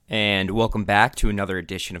And welcome back to another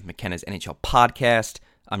edition of McKenna's NHL Podcast.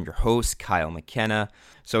 I'm your host, Kyle McKenna.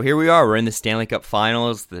 So here we are. We're in the Stanley Cup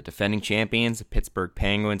Finals. The defending champions, the Pittsburgh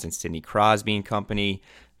Penguins and Sidney Crosby and company,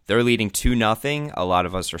 they're leading 2-0. A lot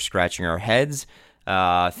of us are scratching our heads,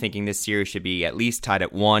 thinking this series should be at least tied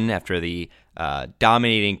at 1 after the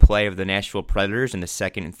dominating play of the Nashville Predators in the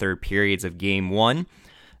second and third periods of Game 1.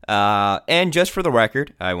 And just for the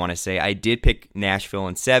record, I want to say I did pick Nashville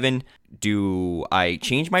in 7. Do I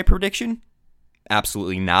change my prediction?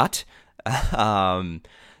 Absolutely not.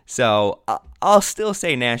 So I'll still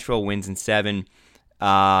say Nashville wins in 7.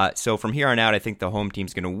 So from here on out, I think the home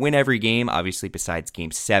team's going to win every game, obviously besides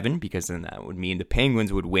Game 7, because then that would mean the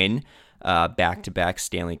Penguins would win back-to-back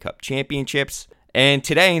Stanley Cup championships. And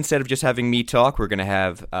today, instead of just having me talk, we're going to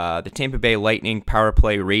have the Tampa Bay Lightning Power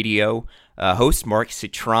Play Radio host, Mark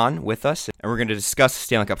Citron, with us. And we're going to discuss the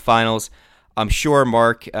Stanley Cup Finals. I'm sure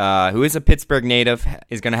Mark, who is a Pittsburgh native,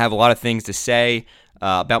 is going to have a lot of things to say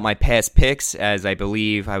about my past picks, as I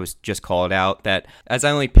believe I was just called out, that as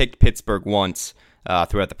I only picked Pittsburgh once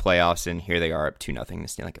throughout the playoffs, and here they are up 2-0 in the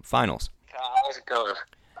Stanley Cup Finals. How's it going?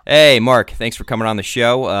 Hey, Mark, thanks for coming on the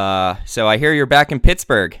show. So I hear you're back in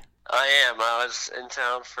Pittsburgh. I am. I was in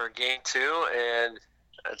town for Game 2, and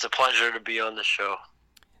it's a pleasure to be on the show.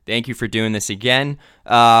 Thank you for doing this again.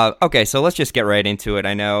 Okay, so let's just get right into it.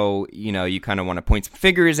 I know, you kind of want to point some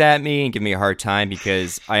fingers at me and give me a hard time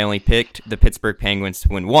because I only picked the Pittsburgh Penguins to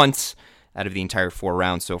win once out of the entire 4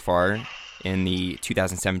 rounds so far in the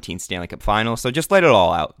 2017 Stanley Cup Finals. So just let it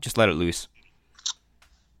all out. Just let it loose.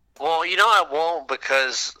 Well, I won't,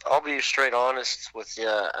 because I'll be straight honest with you.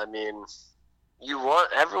 I mean, you want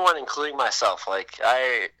everyone, including myself.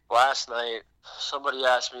 Last night, somebody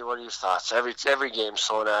asked me, what are your thoughts? Every game,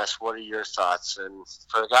 someone asks, what are your thoughts? And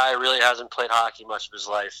for a guy who really hasn't played hockey much of his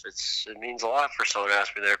life, it means a lot for someone to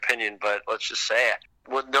ask me their opinion. But let's just say it.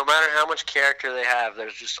 No matter how much character they have,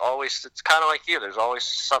 there's just always, it's kind of like you, there's always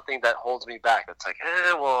something that holds me back. It's like,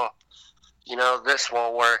 this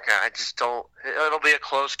won't work. I just don't, it'll be a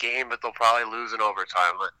close game, but they'll probably lose in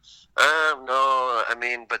overtime. But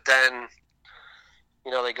then,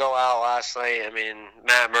 they go out last night.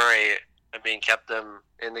 Matt Murray, kept them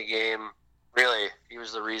in the game. Really, he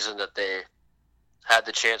was the reason that they had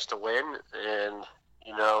the chance to win. And,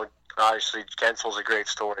 obviously Gensel's a great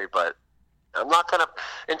story, but I'm not going to,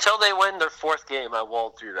 until they win their 4th game, I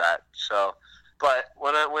won't do that. So, but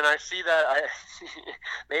when I see that,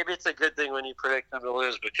 maybe it's a good thing when you predict them to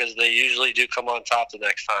lose, because they usually do come on top the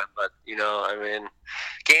next time. But,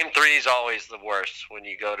 Game 3 is always the worst when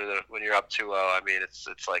you go to when you're up 2-0.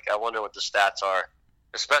 It's like, I wonder what the stats are,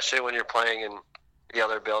 especially when you're playing in the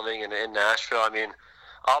other building and in Nashville.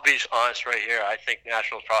 I'll be honest right here. I think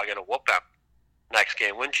Nashville's probably going to whoop them next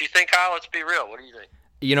game. Wouldn't you think, Kyle? Let's be real. What do you think?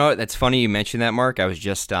 You know what? That's funny you mentioned that, Mark. I was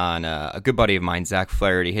just on a good buddy of mine, Zach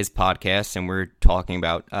Flaherty, his podcast, and we're talking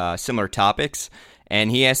about similar topics.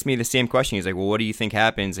 And he asked me the same question. He's like, well, what do you think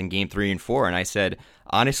happens in Game 3 and 4? And I said,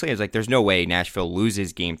 honestly, I was like, there's no way Nashville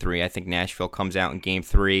loses Game 3. I think Nashville comes out in Game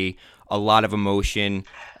 3, a lot of emotion,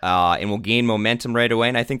 and will gain momentum right away.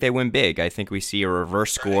 And I think they win big. I think we see a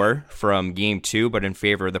reverse score from Game 2, but in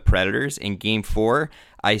favor of the Predators. In Game 4,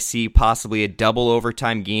 I see possibly a double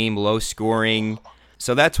overtime game, low scoring.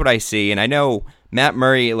 So that's what I see. And I know Matt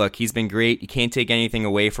Murray, look, he's been great. You can't take anything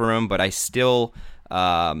away from him, but I still,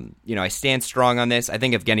 I stand strong on this. I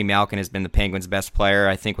think Evgeny Malkin has been the Penguins' best player.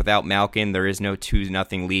 I think without Malkin, there is no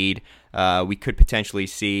 2-0 lead. We could potentially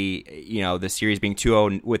see, the series being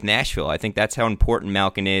 2-0 with Nashville. I think that's how important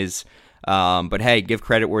Malkin is. But hey, give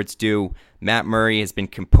credit where it's due. Matt Murray has been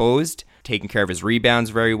composed, taking care of his rebounds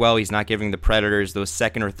very well. He's not giving the Predators those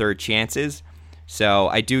second or third chances. So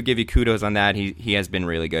I do give you kudos on that. He has been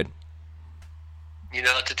really good.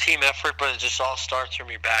 It's a team effort, but it just all starts from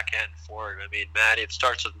your back end forward. Matty, it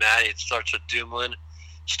starts with Matty. It starts with Dumoulin. It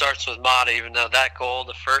starts with Mata. Even though that goal,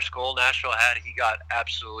 the first goal Nashville had, he got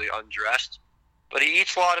absolutely undressed. But he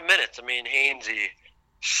eats a lot of minutes. Hainsey,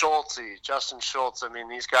 Schulte, Justin Schultz.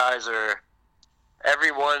 These guys are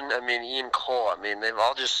everyone. Ian Cole. They've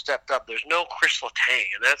all just stepped up. There's no Chris Letang,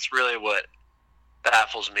 and that's really what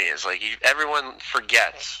baffles me. Is like everyone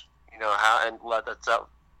forgets, how, and that's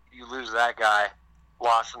up. You lose that guy,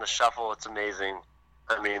 lost in the shuffle. It's amazing.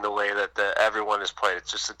 The way that everyone has played.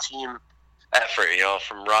 It's just a team effort,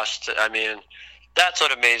 from Russ to. That's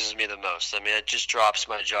what amazes me the most. It just drops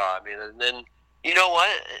my jaw. And then you know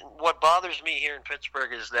what? What bothers me here in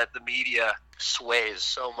Pittsburgh is that the media sways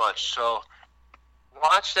so much. So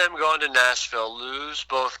watch them go into Nashville, lose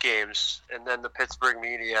both games, and then the Pittsburgh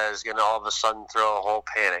media is going to all of a sudden throw a whole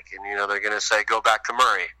panic. And, they're going to say, go back to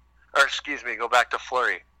Murray. Or, go back to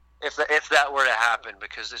Fleury. if that were to happen,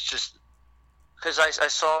 because it's just because I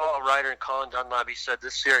saw a writer in Colin Dunlap. He said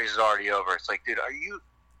this series is already over. It's like, dude,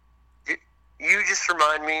 you just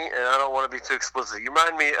remind me, and I don't want to be too explicit. You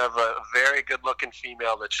remind me of a very good-looking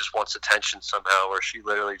female that just wants attention somehow, where she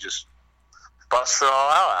literally just busts it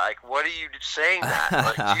all out. Like, what are you saying that?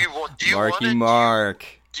 Like, do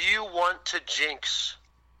you want to jinx?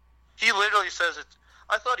 He literally says it.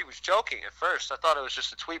 I thought he was joking at first. I thought it was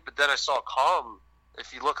just a tweet, but then I saw Colin.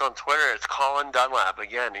 If you look on Twitter, it's Colin Dunlap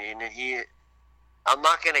again. I'm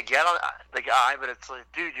not going to get on the guy, but it's like,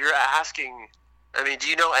 dude, you're asking. I mean, do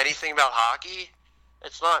you know anything about hockey?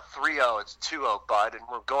 It's not 3-0, it's 2-0, bud, and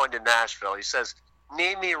we're going to Nashville. He says,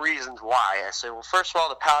 name me reasons why. I say, well, first of all,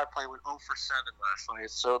 the power play went 0 for 7 last night,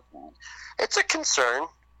 so it's a concern.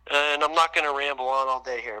 And I'm not going to ramble on all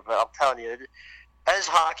day here, but I'm telling you, as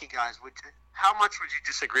hockey guys, how much would you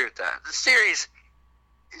disagree with that? The series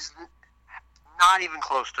is not even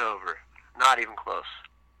close to over. Not even close.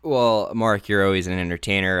 Well, Mark, you're always an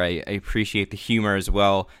entertainer. I appreciate the humor as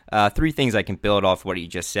well. 3 things I can build off what you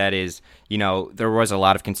just said is, there was a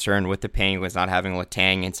lot of concern with the Penguins not having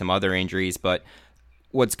Letang and some other injuries, but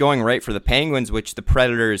what's going right for the Penguins, which the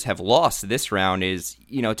Predators have lost this round, is,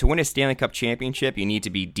 to win a Stanley Cup championship, you need to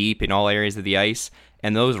be deep in all areas of the ice,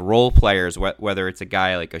 and those role players, whether it's a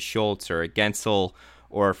guy like a Schultz or a Gensel,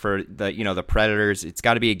 or for the Predators, it's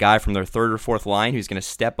got to be a guy from their third or fourth line who's going to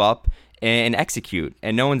step up and execute.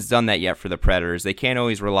 And no one's done that yet for the Predators. They can't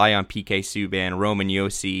always rely on PK Subban, Roman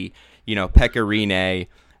Josi, Pekka Rinne,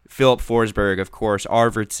 Philip Forsberg, of course,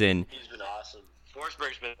 Arvidsson. He's been awesome.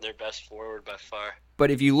 Forsberg's been their best forward by far.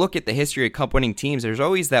 But if you look at the history of cup-winning teams, there's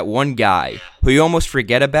always that one guy who you almost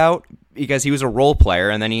forget about because he was a role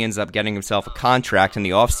player, and then he ends up getting himself a contract in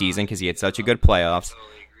the offseason because he had such a good playoffs.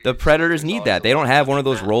 The Predators need that. They don't have one of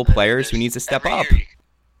those role players who needs to step up.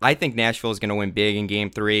 I think Nashville is going to win big in Game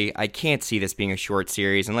 3. I can't see this being a short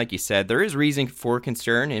series. And like you said, there is reason for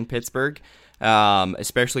concern in Pittsburgh,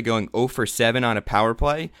 especially going 0 for 7 on a power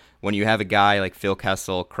play when you have a guy like Phil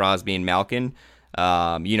Kessel, Crosby, and Malkin.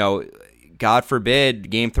 God forbid,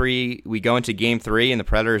 Game 3, we go into Game 3 and the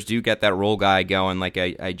Predators do get that role guy going like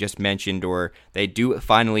I just mentioned, or they do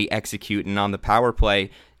finally execute and on the power play.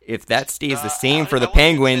 If that stays the same for the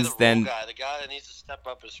Penguins, then... The guy that needs to step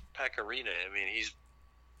up is Pekka Rinne. I mean, he's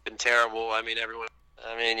been terrible. Everyone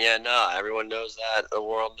knows that. The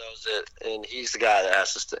world knows it, and he's the guy that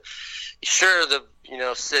has to sure, the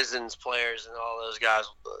Sissons players and all those guys,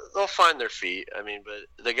 they'll find their feet. But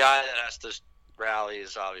the guy that has to rally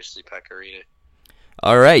is obviously Pekka Rinne.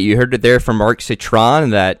 All right, you heard it there from Mark Citron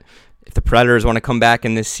that if the Predators want to come back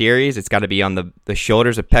in this series, it's got to be on the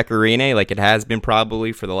shoulders of Pekka Rinne, like it has been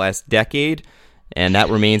probably for the last decade, and that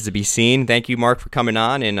remains to be seen. Thank you, Mark, for coming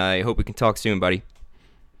on, and I hope we can talk soon, buddy.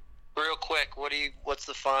 Real quick, what's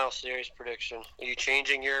the final series prediction? Are you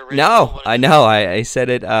changing your original? No, I know. I said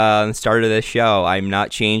it on the start of this show. I'm not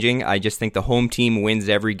changing. I just think the home team wins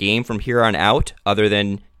every game from here on out, other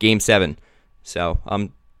than Game 7. So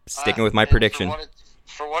I'm sticking with my prediction.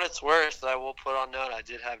 For what it's worth, I will put on note, I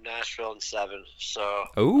did have Nashville in 7. So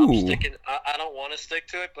Ooh. I'm sticking. I don't want to stick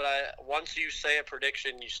to it, but once you say a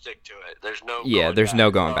prediction, you stick to it. There's no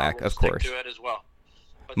going back, of course. Stick to it as well.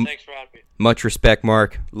 But thanks for having me. Much respect,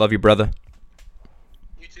 Mark. Love you, brother.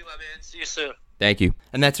 You too, my man. See you soon. Thank you.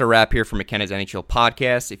 And that's a wrap here for McKenna's NHL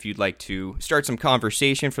podcast. If you'd like to start some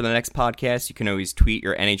conversation for the next podcast, you can always tweet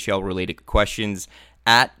your NHL-related questions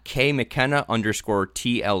at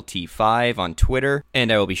KMcKenna_TLT5 on Twitter,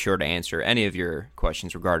 and I will be sure to answer any of your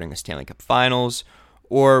questions regarding the Stanley Cup Finals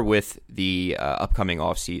or with the upcoming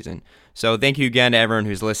offseason. So thank you again to everyone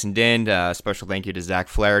who's listened in. Special thank you to Zach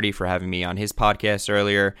Flaherty for having me on his podcast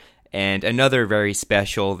earlier. And another very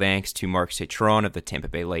special thanks to Mark Citron of the Tampa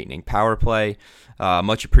Bay Lightning Power Play.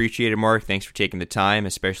 Much appreciated, Mark. Thanks for taking the time,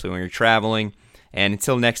 especially when you're traveling. And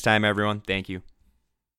until next time, everyone, thank you.